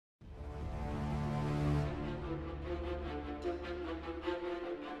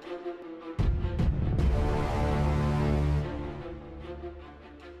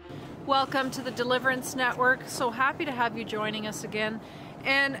Welcome to the Deliverance Network. So happy to have you joining us again.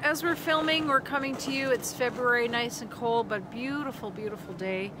 And as we're filming, we're coming to you. It's February, nice and cold, but beautiful, beautiful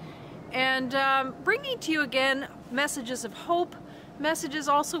day. And bringing to you again messages of hope, messages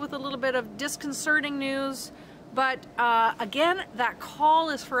also with a little bit of disconcerting news. But again, that call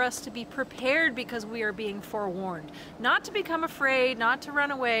is for us to be prepared because we are being forewarned. Not to become afraid, not to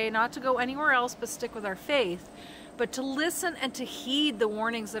run away, not to go anywhere else but stick with our faith, but to listen and to heed the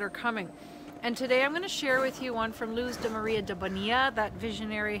warnings that are coming. And today I'm going to share with you one from Luz de Maria de Bonilla, that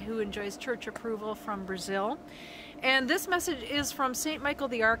visionary who enjoys church approval from Brazil. And this message is from St. Michael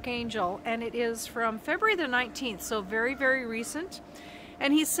the Archangel, and it is from February the 19th, so very, very recent.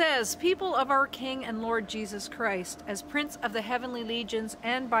 And he says, "People of our King and Lord Jesus Christ, as Prince of the Heavenly Legions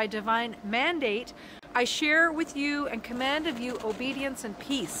and by divine mandate, I share with you and command of you obedience and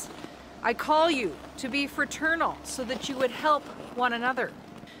peace. I call you to be fraternal so that you would help one another.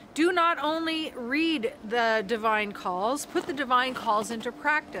 Do not only read the divine calls, put the divine calls into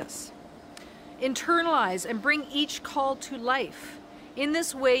practice. Internalize and bring each call to life. In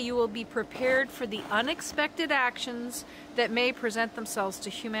this way, you will be prepared for the unexpected actions that may present themselves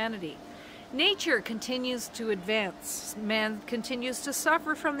to humanity. Nature continues to advance. Man continues to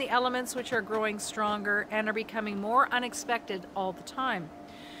suffer from the elements which are growing stronger and are becoming more unexpected all the time.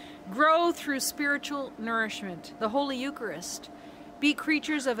 Grow through spiritual nourishment, the Holy Eucharist. Be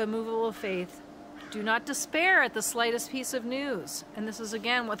creatures of immovable faith. Do not despair at the slightest piece of news." And this is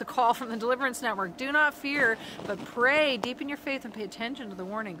again what the call from the Deliverance Network. Do not fear, but pray, deepen your faith, and pay attention to the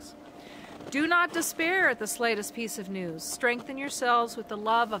warnings. Do not despair at the slightest piece of news. Strengthen yourselves with the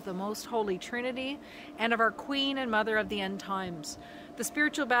love of the Most Holy Trinity and of our Queen and Mother of the End Times. The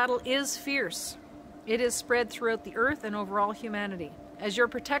spiritual battle is fierce. It is spread throughout the earth and over all humanity. As your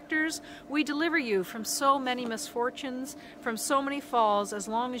protectors, we deliver you from so many misfortunes, from so many falls, as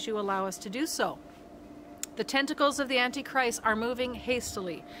long as you allow us to do so. The tentacles of the Antichrist are moving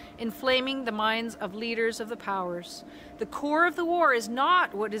hastily, inflaming the minds of leaders of the powers. The core of the war is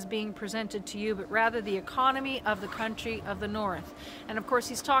not what is being presented to you, but rather the economy of the country of the North. And of course,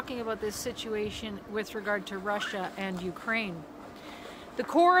 he's talking about this situation with regard to Russia and Ukraine. The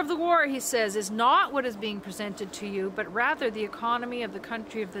core of the war, he says, is not what is being presented to you, but rather the economy of the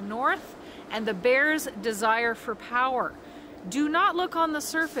country of the North and the bear's desire for power. Do not look on the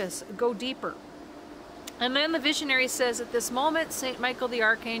surface, go deeper. And then the visionary says, at this moment, St. Michael the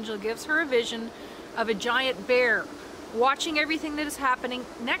Archangel gives her a vision of a giant bear watching everything that is happening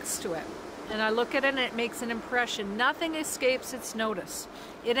next to it. And I look at it and it makes an impression. Nothing escapes its notice.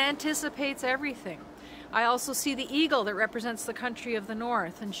 It anticipates everything. I also see the eagle that represents the country of the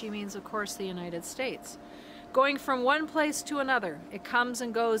North, and she means, of course, the United States. Going from one place to another, it comes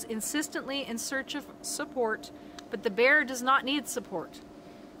and goes insistently in search of support, but the bear does not need support.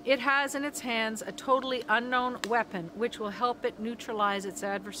 It has in its hands a totally unknown weapon which will help it neutralize its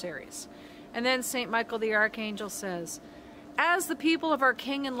adversaries. And then St. Michael the Archangel says, "As the people of our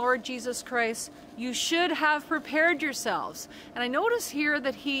King and Lord Jesus Christ, you should have prepared yourselves." And I notice here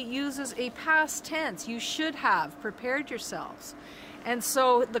that he uses a past tense. You should have prepared yourselves. And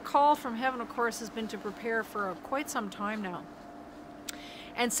so the call from heaven, of course, has been to prepare for quite some time now.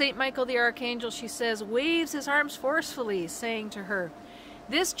 And St. Michael the Archangel, she says, waves his arms forcefully, saying to her,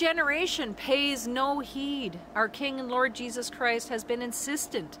 "This generation pays no heed. Our King and Lord Jesus Christ has been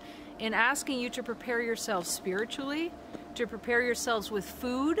insistent in asking you to prepare yourselves spiritually, to prepare yourselves with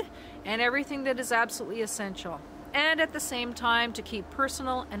food and everything that is absolutely essential, and at the same time to keep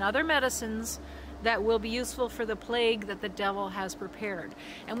personal and other medicines that will be useful for the plague that the devil has prepared."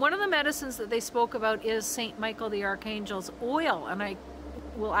 And one of the medicines that they spoke about is St. Michael the Archangel's oil, and I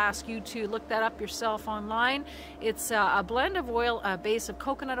will ask you to look that up yourself online. It's a blend of oil, a base of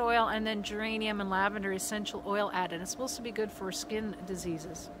coconut oil, and then geranium and lavender essential oil added. It's supposed to be good for skin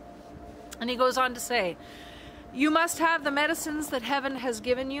diseases. And he goes on to say, "You must have the medicines that heaven has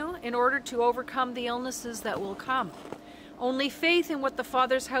given you in order to overcome the illnesses that will come. Only faith in what the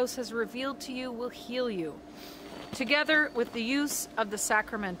Father's house has revealed to you will heal you, together with the use of the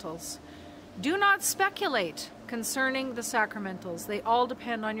sacramentals. Do not speculate concerning the sacramentals. They all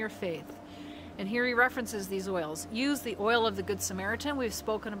depend on your faith." And here he references these oils. Use the oil of the Good Samaritan. We've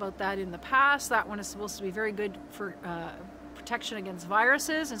spoken about that in the past. That one is supposed to be very good for protection against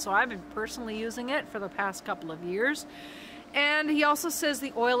viruses, and so I've been personally using it for the past couple of years. And he also says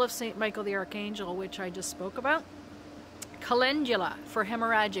the oil of St. Michael the Archangel, which I just spoke about. Calendula for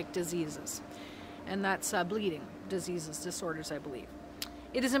hemorrhagic diseases, and that's bleeding diseases, disorders, I believe.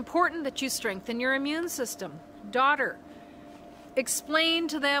 It is important that you strengthen your immune system. Daughter, Explain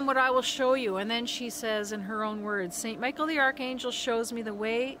to them what I will show you. And then she says in her own words, St. Michael the Archangel shows me the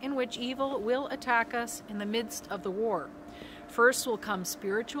way in which evil will attack us in the midst of the war. First will come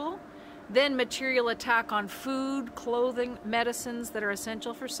spiritual, then material attack on food, clothing, medicines that are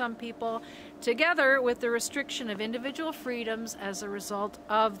essential for some people, together with the restriction of individual freedoms as a result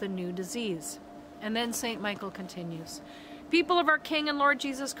of the new disease. And then St. Michael continues, people of our King and Lord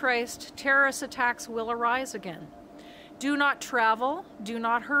Jesus Christ, terrorist attacks will arise again. Do not travel, do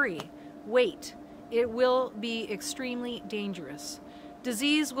not hurry, wait. It will be extremely dangerous.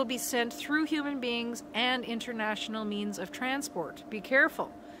 Disease will be sent through human beings and international means of transport. Be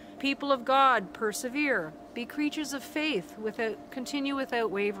careful. People of God, persevere. Be creatures of faith, continue without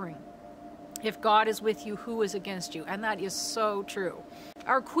wavering. If God is with you, who is against you? And that is so true.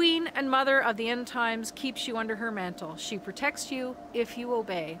 Our Queen and Mother of the end times keeps you under her mantle. She protects you if you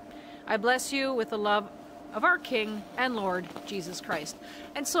obey. I bless you with the love of our King and Lord Jesus Christ.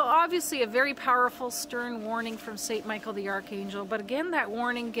 And so obviously a very powerful, stern warning from St. Michael the Archangel, but again, that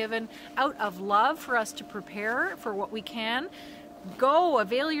warning given out of love for us to prepare for what we can. Go,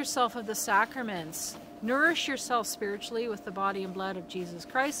 avail yourself of the sacraments. Nourish yourself spiritually with the body and blood of Jesus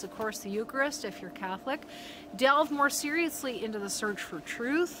Christ, of course the Eucharist if you're Catholic. Delve more seriously into the search for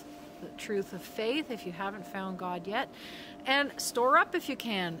truth, the truth of faith if you haven't found God yet. And store up if you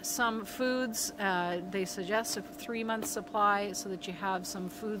can some foods. They suggest a 3-month supply so that you have some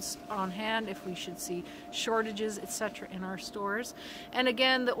foods on hand if we should see shortages, etc. in our stores. And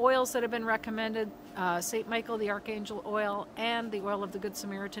again, the oils that have been recommended, St. Michael the Archangel oil and the oil of the Good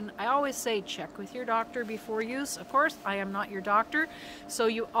Samaritan. I always say check with your doctor before use. Of course, I am not your doctor, so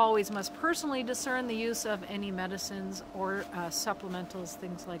you always must personally discern the use of any medicines or supplementals,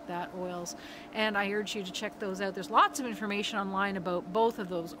 things like that, oils. And I urge you to check those out. There's lots of information online about both of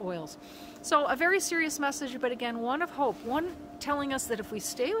those oils. So a very serious message, but again, one of hope, one telling us that if we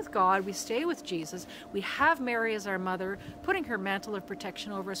stay with God, we stay with Jesus, we have Mary as our mother, putting her mantle of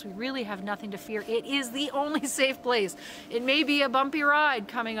protection over us, we really have nothing to fear. It is the only safe place. It may be a bumpy ride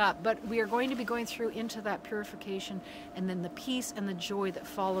coming up, but we are going to be going through into that purification and then the peace and the joy that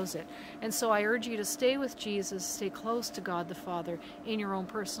follows it. And so I urge you to stay with Jesus, stay close to God the Father in your own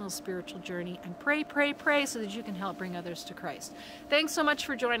personal spiritual journey, and pray, pray, pray so that you can help bring others to Christ. Thanks so much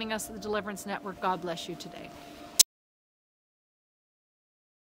for joining us at the Deliverance Network. God bless you today.